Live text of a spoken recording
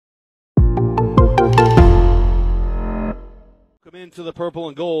Welcome into the Purple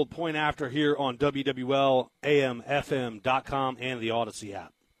and Gold Point After here on WWL-AM-FM.com and the Odyssey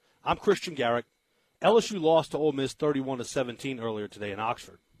app. I'm Kristian Garic. LSU lost to Ole Miss 31-17 earlier today in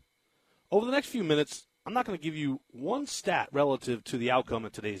Oxford. Over the next few minutes, I'm not going to give you one stat relative to the outcome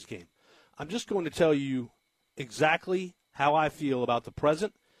of today's game. I'm just going to tell you exactly how I feel about the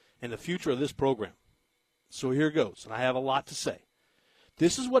present and the future of this program. So here goes, and I have a lot to say.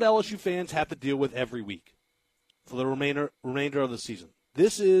 This is what LSU fans have to deal with every week for the remainder of the season.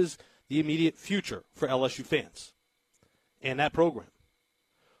 This is the immediate future for LSU fans and that program.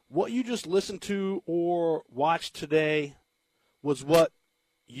 What you just listened to or watched today was what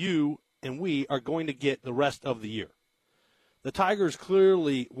you and we are going to get the rest of the year. The Tigers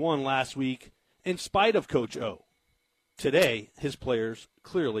clearly won last week in spite of Coach O. Today, his players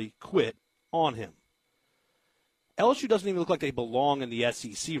clearly quit on him. LSU doesn't even look like they belong in the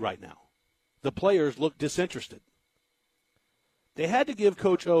SEC right now. The players look disinterested. They had to give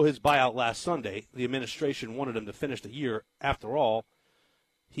Coach O his buyout last Sunday. The administration wanted him to finish the year. After all,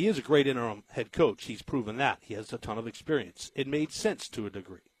 he is a great interim head coach. He's proven that. He has a ton of experience. It made sense to a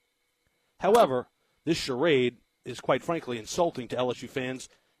degree. However, this charade is quite frankly insulting to LSU fans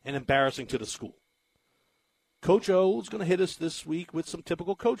and embarrassing to the school. Coach O is going to hit us this week with some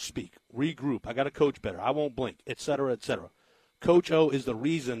typical coach speak. Regroup. I got to coach better. I won't blink, etc., etc. Coach O is the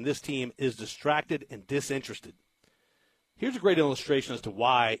reason this team is distracted and disinterested. Here's a great illustration as to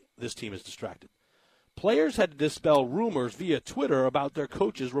why this team is distracted. Players had to dispel rumors via Twitter about their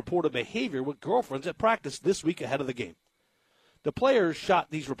coach's reported behavior with girlfriends at practice this week ahead of the game. The players shot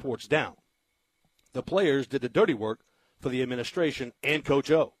these reports down. The players did the dirty work for the administration and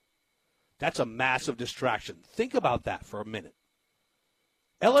Coach O. That's a massive distraction. Think about that for a minute.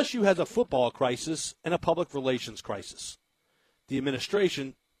 LSU has a football crisis and a public relations crisis. The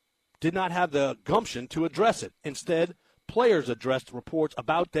administration did not have the gumption to address it. Instead, players addressed reports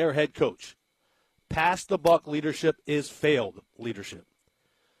about their head coach. Pass the buck leadership is failed leadership.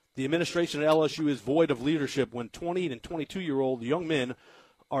 The administration at LSU is void of leadership when 20 and 22-year-old young men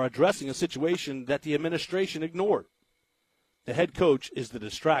are addressing a situation that the administration ignored. The head coach is the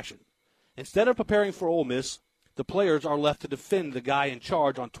distraction. Instead of preparing for Ole Miss, the players are left to defend the guy in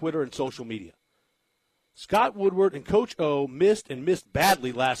charge on Twitter and social media. Scott Woodward and Coach O missed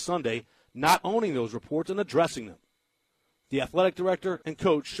badly last Sunday, not owning those reports and addressing them. The athletic director and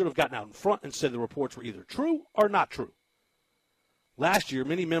coach should have gotten out in front and said the reports were either true or not true. Last year,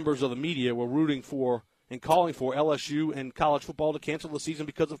 many members of the media were rooting for and calling for LSU and college football to cancel the season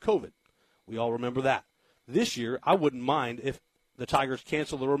because of COVID. We all remember that. This year, I wouldn't mind if the Tigers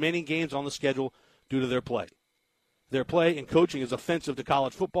cancel the remaining games on the schedule due to their play. Their play and coaching is offensive to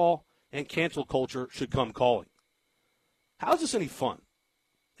college football, and cancel culture should come calling. How is this any fun?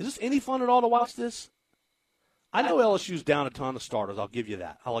 Is this any fun at all to watch this? I know LSU's down a ton of starters. I'll give you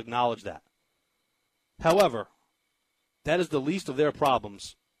that. I'll acknowledge that. However, that is the least of their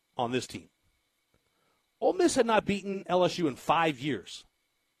problems on this team. Ole Miss had not beaten LSU in 5 years.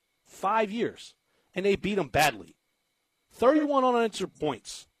 5 years. And they beat them badly. 31 unanswered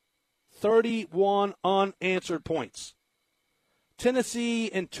points. 31 unanswered points. Tennessee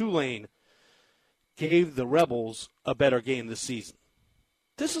and Tulane gave the Rebels a better game this season.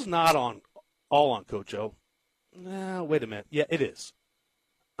 This is not all on Coach O. No, wait a minute. Yeah, it is.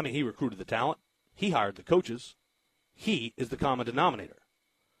 I mean, he recruited the talent. He hired the coaches. He is the common denominator.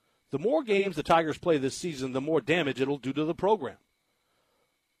 The more games the Tigers play this season, the more damage it'll do to the program.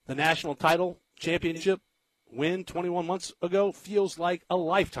 The national title championship win 21 months ago feels like a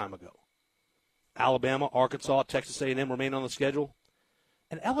lifetime ago. Alabama, Arkansas, Texas A&M remain on the schedule.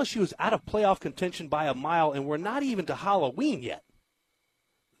 And LSU is out of playoff contention by a mile, and we're not even to Halloween yet.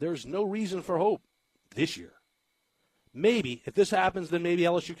 There's no reason for hope this year. Maybe, if this happens, then maybe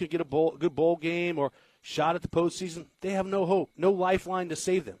LSU could get a good bowl game or shot at the postseason. They have no hope, no lifeline to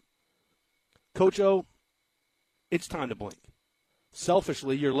save them. Coach O, it's time to blink.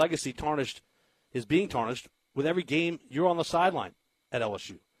 Selfishly, your legacy is being tarnished with every game you're on the sideline at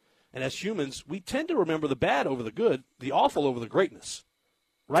LSU. And as humans, we tend to remember the bad over the good, the awful over the greatness.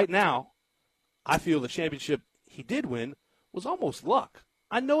 Right now, I feel the championship he did win was almost luck.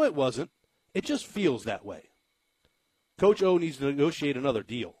 I know it wasn't. It just feels that way. Coach O needs to negotiate another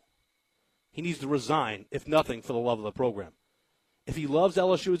deal. He needs to resign, if nothing, for the love of the program. If he loves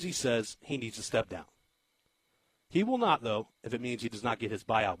LSU as he says, he needs to step down. He will not, though, if it means he does not get his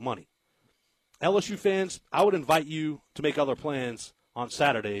buyout money. LSU fans, I would invite you to make other plans on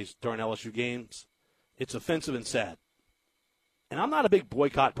Saturdays during LSU games. It's offensive and sad. And I'm not a big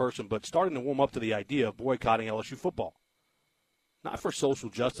boycott person, but starting to warm up to the idea of boycotting LSU football. Not for social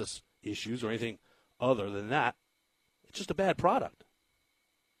justice issues or anything other than that. It's just a bad product.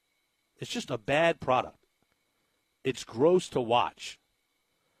 It's just a bad product. It's gross to watch.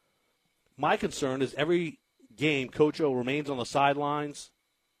 My concern is every game Coach O remains on the sidelines,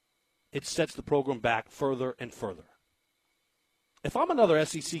 it sets the program back further and further. If I'm another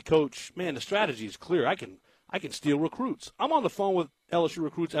SEC coach, man, the strategy is clear. I can steal recruits. I'm on the phone with LSU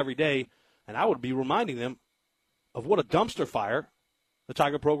recruits every day, and I would be reminding them of what a dumpster fire the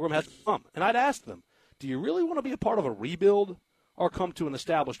Tiger program has become. And I'd ask them, do you really want to be a part of a rebuild or come to an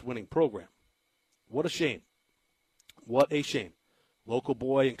established winning program? What a shame. What a shame. Local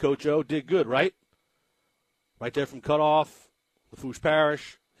boy and Coach O did good, right? Right there from cutoff, Lafourche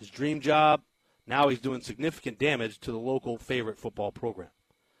Parish, his dream job. Now he's doing significant damage to the local favorite football program.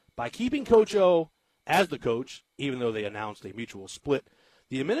 By keeping Coach O as the coach, even though they announced a mutual split,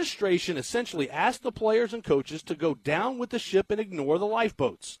 the administration essentially asked the players and coaches to go down with the ship and ignore the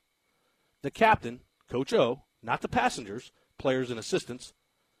lifeboats. The captain, Coach O, not the passengers, players and assistants,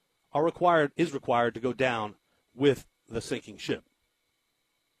 is required to go down with the sinking ship.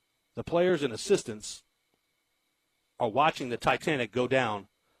 The players and assistants are watching the Titanic go down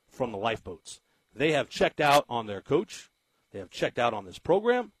from the lifeboats. They have checked out on their coach. They have checked out on this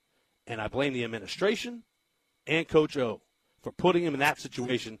program. And I blame the administration and Coach O for putting him in that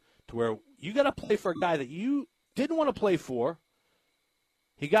situation to where you got to play for a guy that you didn't want to play for.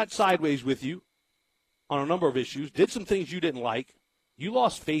 He got sideways with you on a number of issues, did some things you didn't like. You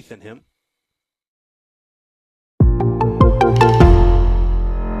lost faith in him.